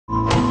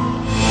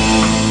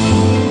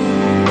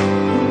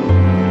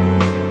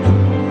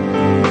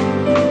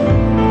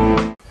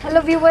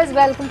viewers,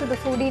 welcome to the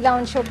Foodie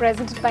Lounge show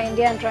presented by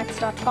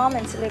IndiaAntrax.com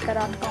and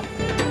Sulekha.com.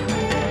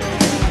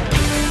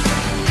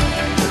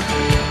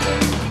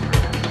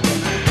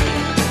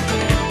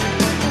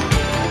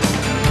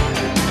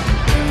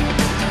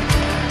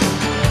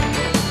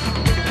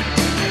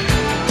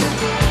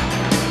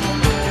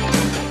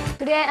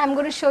 Today I am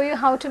going to show you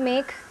how to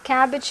make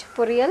cabbage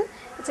poriyal.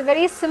 It's a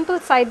very simple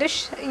side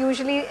dish.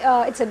 Usually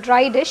it's a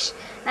dry dish,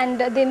 and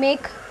they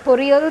make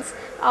poriyals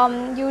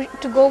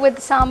to go with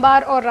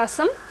sambar or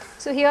rasam.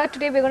 So here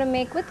today we're going to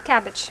make with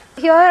cabbage.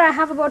 Here I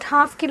have about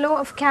half kilo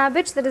of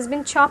cabbage that has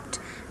been chopped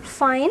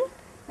fine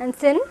and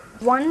thin.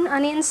 1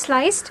 onion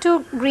sliced,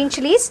 2 green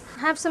chilies.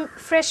 I have some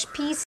fresh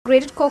peas,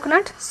 grated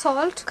coconut,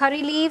 salt,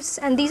 curry leaves,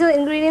 and these are the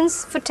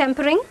ingredients for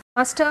tempering.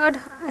 Mustard,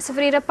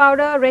 saffroda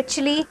powder, red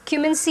chili,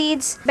 cumin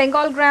seeds,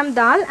 Bengal gram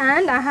dal,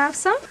 and I have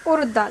some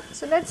urud dal.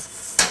 So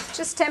let's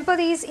just temper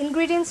these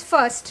ingredients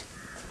first.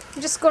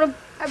 I've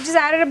just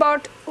added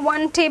about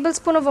 1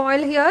 tablespoon of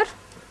oil here.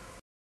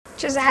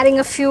 Just adding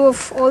a few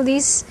of all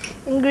these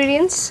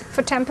ingredients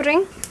for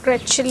tempering.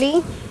 Red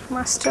chili,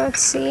 mustard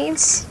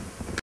seeds.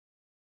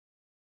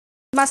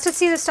 Mustard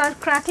seeds start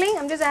crackling.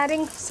 I'm just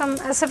adding some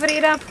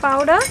saffroda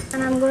powder,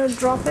 and I'm going to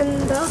drop in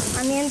the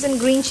onions and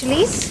green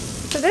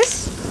chilies to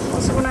this. I'm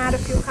also going to add a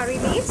few curry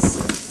leaves.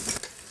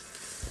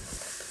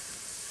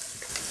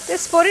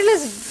 This poriyal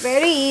is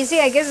very easy.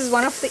 I guess it's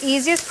one of the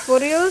easiest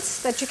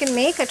poriyals that you can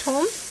make at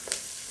home.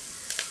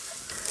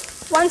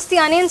 Once the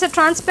onions are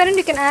transparent,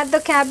 you can add the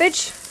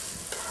cabbage.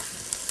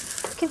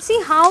 You can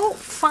see how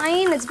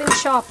fine it's been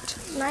chopped,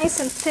 nice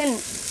and thin.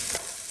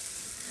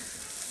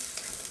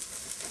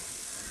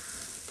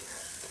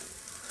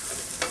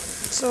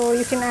 So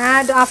you can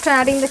add, after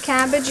adding the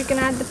cabbage, you can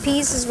add the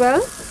peas as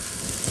well.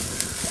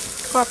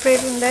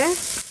 Incorporate in there.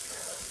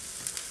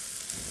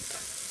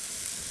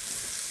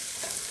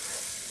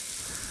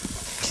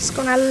 Just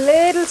gonna add a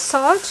little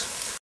salt.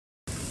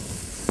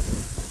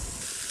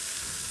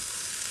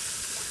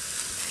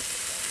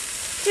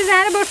 Just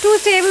add about 2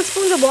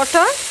 tablespoons of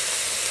water.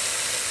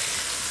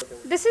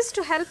 This is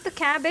to help the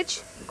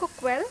cabbage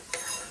cook well.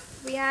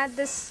 We add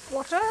this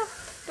water.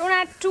 Don't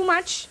add too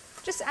much,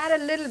 just add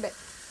a little bit.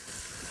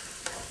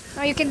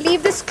 Now you can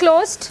leave this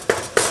closed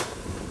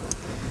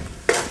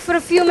for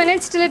a few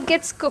minutes till it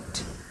gets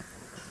cooked.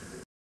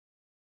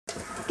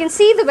 You can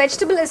see the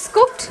vegetable is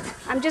cooked.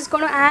 I'm just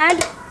going to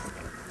add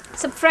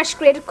some fresh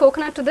grated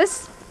coconut to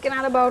this. You can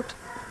add about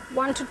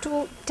 1 to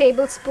 2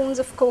 tablespoons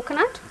of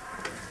coconut.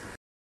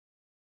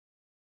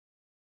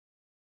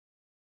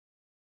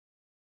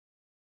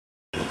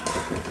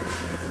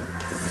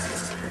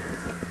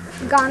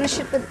 Garnish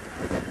it with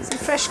some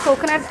fresh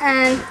coconut,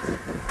 and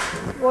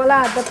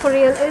voila, the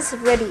poriyal is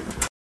ready.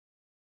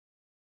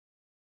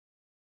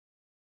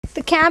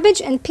 The cabbage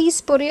and peas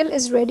poriyal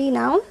is ready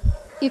now.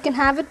 You can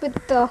have it with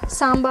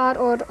sambar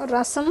or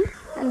rasam,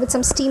 and with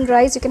some steamed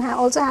rice. You can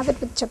also have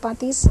it with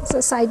chapatis. It's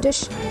a side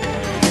dish.